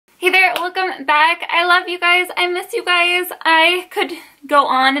welcome back. I love you guys. I miss you guys. I could go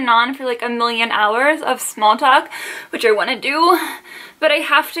on and on for like a million hours of small talk, which I want to do, but I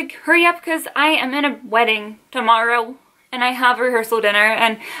have to hurry up because I am in a wedding tomorrow and I have rehearsal dinner,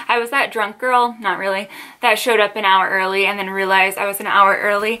 and I was that drunk girl, not really, that showed up an hour early and then realized I was an hour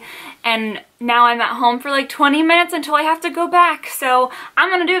early, and now I'm at home for like 20 minutes until I have to go back. So I'm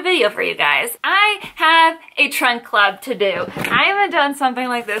gonna do a video for you guys. I have a trunk club to do. I haven't done something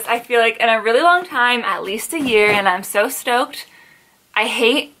like this, I feel like, in a really long time, at least a year, and I'm so stoked. I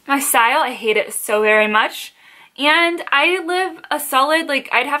hate my style. I hate it so very much. And I live a solid, like,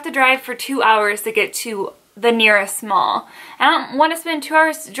 I'd have to drive for 2 hours to get to the nearest mall. I don't want to spend 2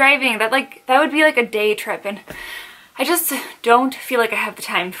 hours driving. That would be like a day trip, and I just don't feel like I have the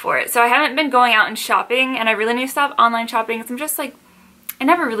time for it. So I haven't been going out and shopping, and I really need to stop online shopping because I'm just like, I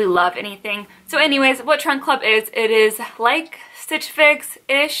never really love anything. So anyways, what Trunk Club is, it is like Stitch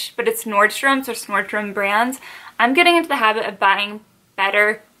Fix-ish, but it's Nordstrom, so it's Nordstrom brands. I'm getting into the habit of buying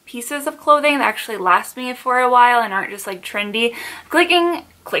better pieces of clothing that actually last me for a while and aren't just like trendy.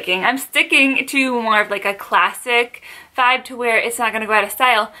 I'm sticking to more of like a classic vibe to where it's not going to go out of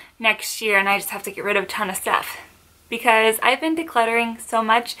style next year, and I just have to get rid of a ton of stuff because I've been decluttering so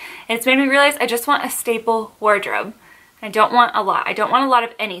much, and it's made me realize I just want a staple wardrobe. I don't want a lot. I don't want a lot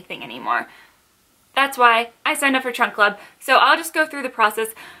of anything anymore. That's why I signed up for Trunk Club. So I'll just go through the process.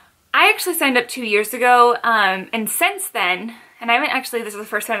 I actually signed up 2 years ago, and since then, and I haven't actually, this is the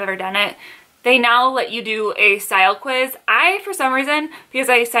first time I've ever done it, they now let you do a style quiz. I, for some reason, because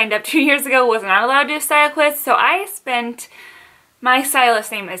I signed up 2 years ago, was not allowed to do a style quiz, so I spent, my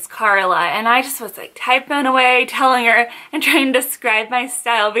stylist name is Carla, and I just was like typing away, telling her, and trying to describe my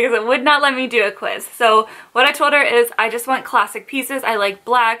style because it would not let me do a quiz. So what I told her is I just want classic pieces. I like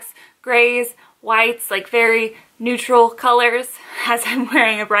blacks, grays, whites, like very neutral colors, as I'm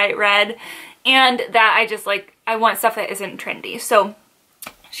wearing a bright red, and that I just like, I want stuff that isn't trendy. So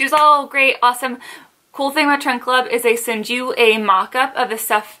she was all great, awesome. Cool thing about Trunk Club is they send you a mock-up of the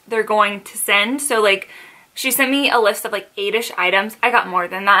stuff they're going to send. So like, she sent me a list of like 8-ish items. I got more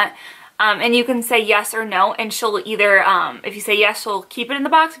than that. And you can say yes or no, and she'll either, if you say yes, she'll keep it in the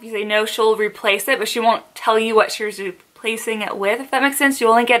box. If you say no, she'll replace it, but she won't tell you what she's replacing it with, if that makes sense. You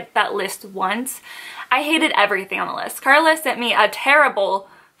only get that list once. I hated everything on the list. Carla sent me a terrible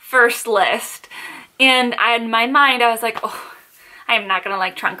first list, and in my mind, I was like, oh, I am not gonna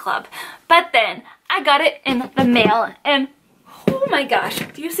like Trunk Club. But then I got it in the mail, and oh my gosh,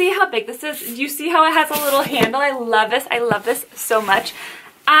 do you see how big this is? Do you see how it has a little handle? I love this. I love this so much.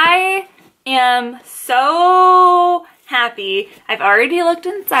 I am so happy. I've already looked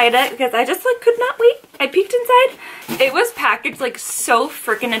inside it because I just like could not wait. I peeked inside. It was packaged like so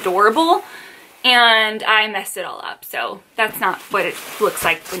freaking adorable, and I messed it all up. So that's not what it looks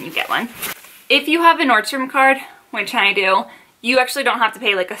like when you get one. If you have a Nordstrom card, which I do, you actually don't have to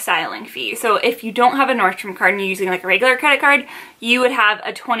pay like a styling fee. So if you don't have a Nordstrom card and you're using like a regular credit card, you would have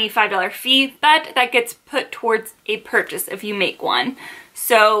a $25 fee, but that gets put towards a purchase if you make one.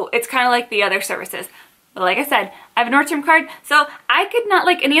 So it's kind of like the other services. But like I said, I have a Nordstrom card, so I could not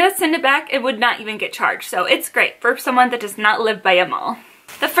like any of us send it back. It would not even get charged. So it's great for someone that does not live by a mall.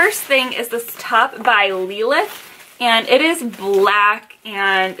 The first thing is this top by Lilith, and it is black,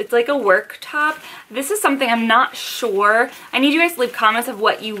 and it's like a work top. This is something I'm not sure. I need you guys to leave comments of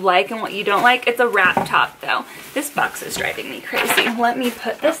what you like and what you don't like. It's a wrap top though. This box is driving me crazy. Let me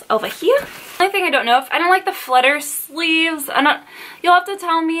put this over here. The only thing I don't know, if I don't like the flutter sleeves, you'll have to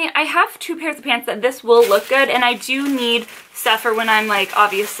tell me. I have 2 pairs of pants that this will look good, and I do need stuff for when I'm like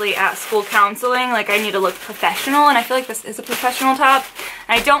obviously at school counseling. Like I need to look professional, and I feel like this is a professional top.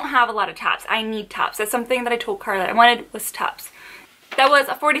 And I don't have a lot of tops. I need tops. That's something that I told Carla I wanted was tops. That was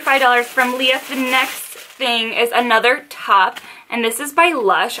 $45 from Leah. The next thing is another top, and this is by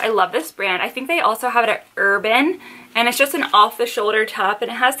Lush. I love this brand. I think they also have it at Urban, and it's just an off-the-shoulder top,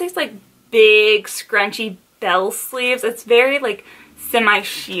 and it has these like big scrunchy bell sleeves. It's very like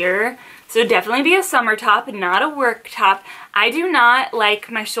semi-sheer, so definitely be a summer top and not a work top. I do not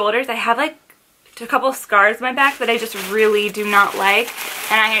like my shoulders. I have like a couple of scars on my back that I just really do not like,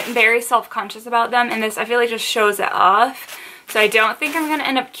 and I am very self-conscious about them, and this I feel like just shows it off. So I don't think I'm gonna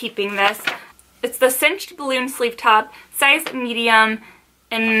end up keeping this. It's the cinched balloon sleeve top, size medium,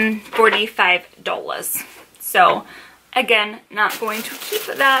 and $45. So again, not going to keep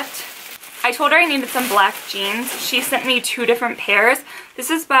that. I told her I needed some black jeans. She sent me 2 different pairs. This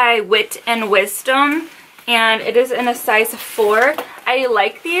is by Wit and Wisdom, and it is in a size 4. I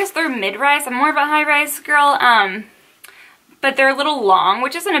like these. They're mid-rise. I'm more of a high-rise girl, but they're a little long,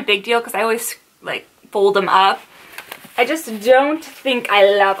 which isn't a big deal because I always like fold them up. I just don't think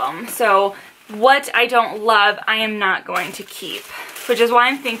I love them. So what I don't love, I am not going to keep, which is why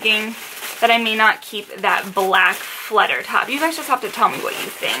I'm thinking that I may not keep that black flutter top. You guys just have to tell me what you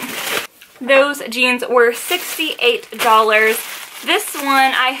think. Those jeans were $68. This one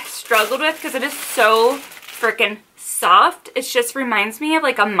I struggled with because it is so freaking soft. It just reminds me of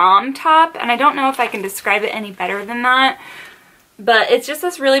like a mom top, and I don't know if I can describe it any better than that. But it's just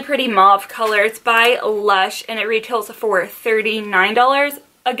this really pretty mauve color. It's by Lush, and it retails for $39.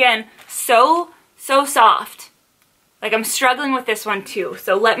 Again, so soft. Like, I'm struggling with this one too.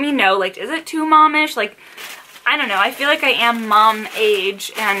 So let me know, like, is it too momish? Like, I don't know. I feel like I am mom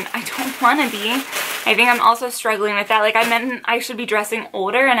age, and I don't want to be. I think I'm also struggling with that. Like, I meant I should be dressing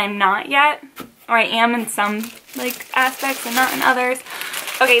older, and I'm not yet. Or I am in some, like, aspects and not in others.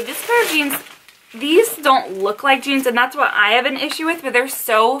 Okay, this pair of jeans, these don't look like jeans, and that's what I have an issue with, but they're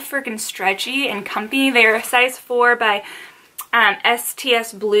so freaking stretchy and comfy. They're a size 4 by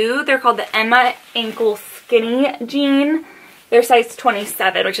STS Blue. They're called the Emma Ankle Skinny Jean. They're size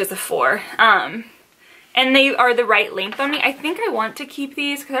 27, which is a 4. And they are the right length on me. I think I want to keep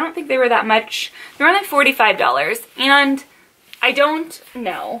these because I don't think they were that much. They were only $45, and I don't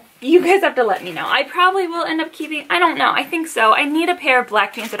know. You guys have to let me know. I probably will end up keeping, I don't know. I think so. I need a pair of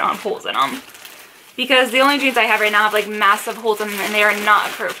black jeans that don't have holes in them, because the only jeans I have right now have like massive holes in them, and they are not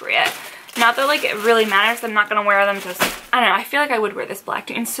appropriate. Not that like it really matters. I'm not going to wear them to, I don't know. I feel like I would wear this black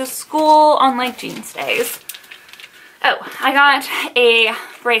jeans to school on like jeans days. Oh, I got a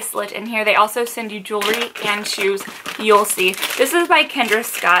bracelet in here. They also send you jewelry and shoes. You'll see. This is by Kendra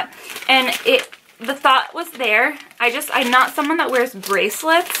Scott, and the thought was there. I'm not someone that wears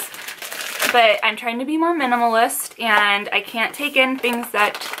bracelets, but I'm trying to be more minimalist, and I can't take in things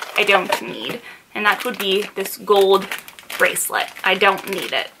that I don't need. And that would be this gold bracelet. I don't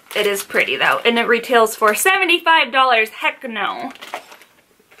need it. It is pretty though, and it retails for $75. Heck no.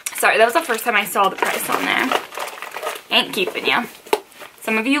 Sorry, that was the first time I saw the price on there. Ain't keeping ya.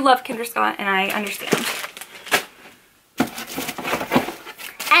 Some of you love Kendra Scott, and I understand.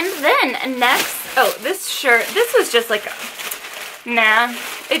 And then next, oh, this shirt, this was just like, nah,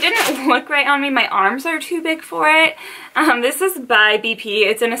 it didn't look right on me. My arms are too big for it. This is by BP.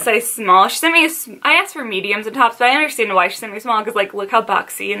 It's in a size small. She sent me I asked for mediums and tops, but I understand why she sent me small, because like, look how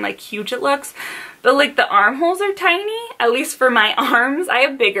boxy and like huge it looks. But like the armholes are tiny, at least for my arms. I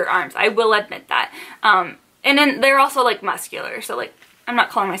have bigger arms, I will admit that. And then they're also like muscular, so like, I'm not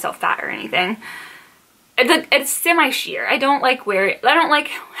calling myself fat or anything. It's semi-sheer. I don't like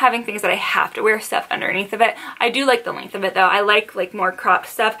having things that I have to wear stuff underneath of it. I do like the length of it though. I like more cropped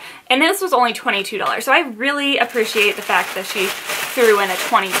stuff. And this was only $22. So I really appreciate the fact that she threw in a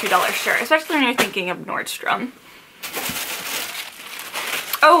 $22 shirt, especially when you're thinking of Nordstrom.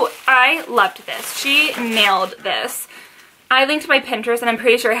 Oh, I loved this. She nailed this. I linked my Pinterest, and I'm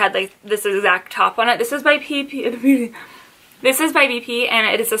pretty sure I had like this exact top on it. This is by BP. This is by BP, and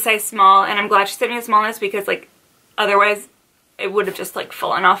it is a size small, and I'm glad she sent me a smallness, because like otherwise it would have just like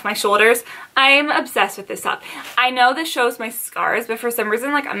fallen off my shoulders. I'm obsessed with this top. I know this shows my scars, but for some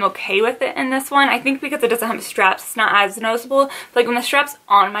reason like I'm okay with it in this one. I think because it doesn't have straps, it's not as noticeable. But, like when the strap's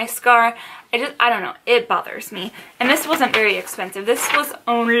on my scar, I don't know, it bothers me. And this wasn't very expensive. This was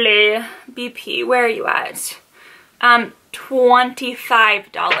only BP. Where are you at?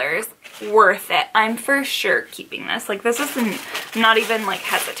 $25. Worth it. I'm for sure keeping this. Like, this is not even like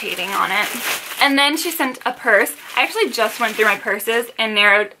hesitating on it. And then she sent a purse. I actually just went through my purses and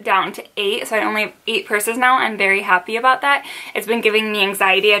narrowed down to 8, so I only have 8 purses now. I'm very happy about that. It's been giving me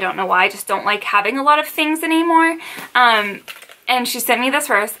anxiety. I don't know why. I just don't like having a lot of things anymore. And she sent me this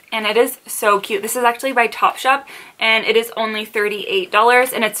purse, and it is so cute. This is actually by Topshop, and it is only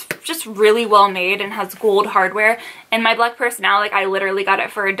 $38, and it's just really well made and has gold hardware. And my black purse now, like I literally got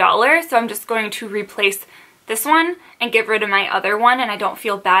it for $1, so I'm just going to replace this one and get rid of my other one, and I don't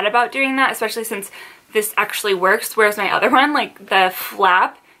feel bad about doing that, especially since this actually works, whereas my other one, like the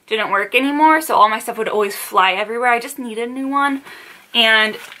flap didn't work anymore, so all my stuff would always fly everywhere. I just needed a new one,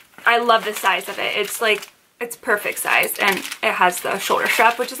 and I love the size of it. It's like, it's perfect sized, and it has the shoulder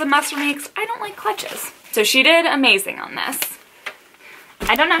strap, which is a must for me because I don't like clutches. So she did amazing on this.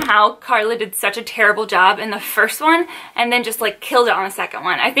 I don't know how Carla did such a terrible job in the first one and then just like killed it on the second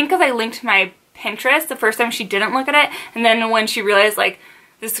one. I think because I linked my Pinterest the first time she didn't look at it, and then when she realized like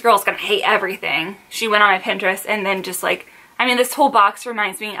this girl's gonna hate everything, she went on my Pinterest and then just like, I mean, this whole box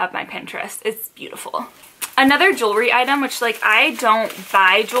reminds me of my Pinterest. It's beautiful. Another jewelry item, which like I don't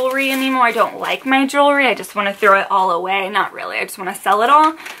buy jewelry anymore. I don't like my jewelry. I just want to throw it all away. Not really. I just want to sell it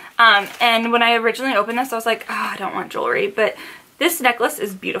all. And when I originally opened this, I was like, oh, I don't want jewelry. But This necklace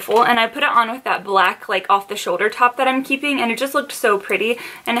is beautiful, and I put it on with that black, like, off the shoulder top that I'm keeping, and it just looked so pretty.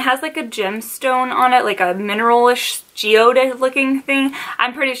 And it has like a gemstone on it, like a mineral-ish geode looking thing.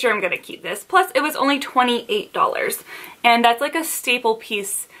 I'm pretty sure I'm gonna keep this. Plus, it was only $28, and that's like a staple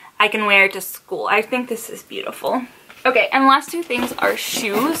piece I can wear to school. I think this is beautiful. Okay, and last two things are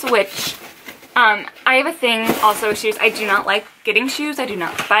shoes, which I have a thing also with shoes. I do not like getting shoes. I do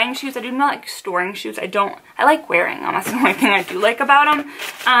not like buying shoes. I do not like storing shoes. I like wearing them. That's the only thing I do like about them.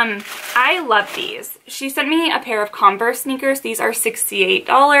 I love these. She sent me a pair of Converse sneakers. These are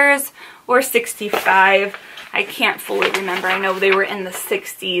 $68 or $65. I can't fully remember. I know they were in the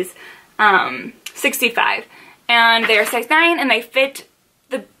 60s. 65. And they're size 9 and they fit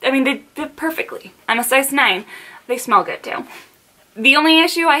they fit perfectly. I'm a size 9. They smell good too. The only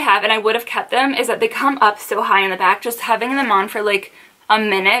issue I have, and I would have kept them, is that they come up so high in the back. Just having them on for like a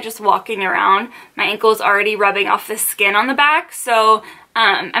minute, just walking around, my ankle's already rubbing off the skin on the back. So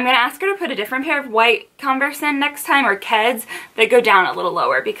I'm going to ask her to put a different pair of white Converse in next time, or Keds, that go down a little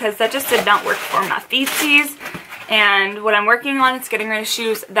lower, because that just did not work for my feetsies. And what I'm working on is getting rid of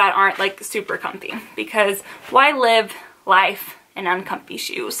shoes that aren't like super comfy, because why live life in uncomfy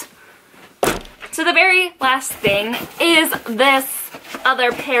shoes? So the very last thing is this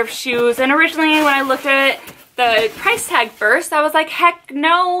other pair of shoes, and originally when I looked at the price tag first, I was like, heck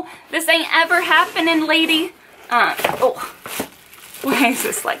no, this ain't ever happening, lady. Oh, why is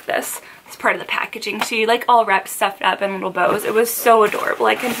this like this? It's part of the packaging. She like all wrapped stuffed up in little bows. It was so adorable.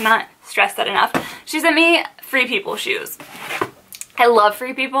 I cannot stress that enough. She sent me Free People shoes. I love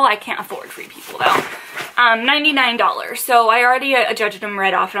Free People. I can't afford Free People though. $99. So I already judged them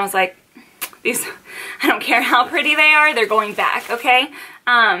right off, and I was like, these, I don't care how pretty they are, they're going back, okay?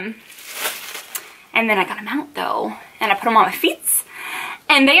 And then I got them out though, and I put them on my feet,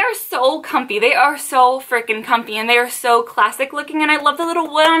 and they are so comfy. They are so freaking comfy, and they are so classic looking, and I love the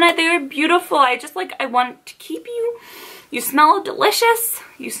little wood on it. They are beautiful. I want to keep you. You smell delicious.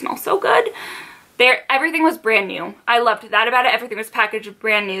 You smell so good. Everything was brand new. I loved that about it. Everything was packaged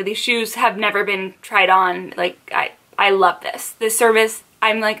brand new. These shoes have never been tried on. Like, I love this. This service,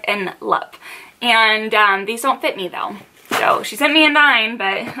 I'm like in love. And these don't fit me though. So she sent me a 9,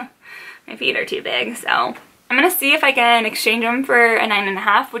 but my feet are too big. So I'm gonna see if I can exchange them for a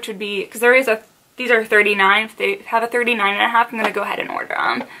 9.5, which would be, because these are 39. If they have a 39.5, I'm gonna go ahead and order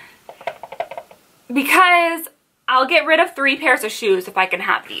them. Because I'll get rid of 3 pairs of shoes if I can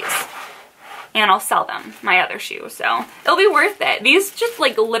have these. And I'll sell them, my other shoes, so it'll be worth it. These just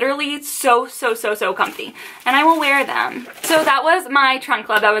like literally so comfy, and I will wear them. So that was my trunk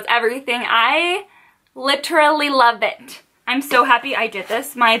club. That was everything. I literally love it. I'm so happy I did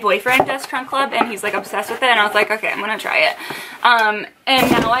this. My boyfriend does trunk club, and he's like obsessed with it, and I was like, okay, I'm gonna try it. And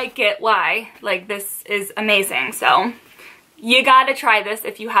now I get why. Like, this is amazing. So you gotta try this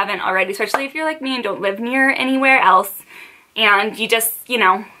if you haven't already, especially if you're like me and don't live near anywhere else, and you just, you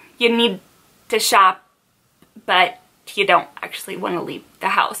know, you need to shop, but you don't actually want to leave the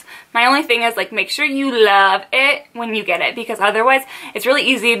house. My only thing is, like, make sure you love it when you get it, because otherwise it's really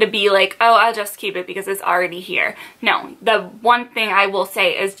easy to be like, oh, I'll just keep it because it's already here. No, the one thing I will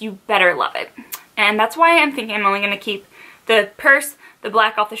say is you better love it. And that's why I'm thinking I'm only going to keep the purse, the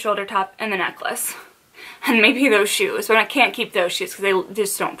black off the shoulder top, and the necklace. And maybe those shoes, but I can't keep those shoes because they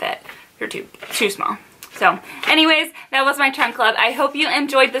just don't fit. They're too small. So anyways, that was my trunk club. I hope you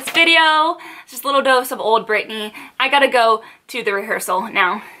enjoyed this video. Just a little dose of old Brittany. I gotta go to the rehearsal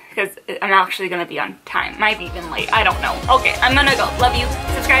now because I'm actually gonna be on time. Might be even late. I don't know. Okay, I'm gonna go. Love you.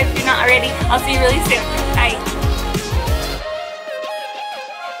 Subscribe if you're not already. I'll see you really soon. Bye.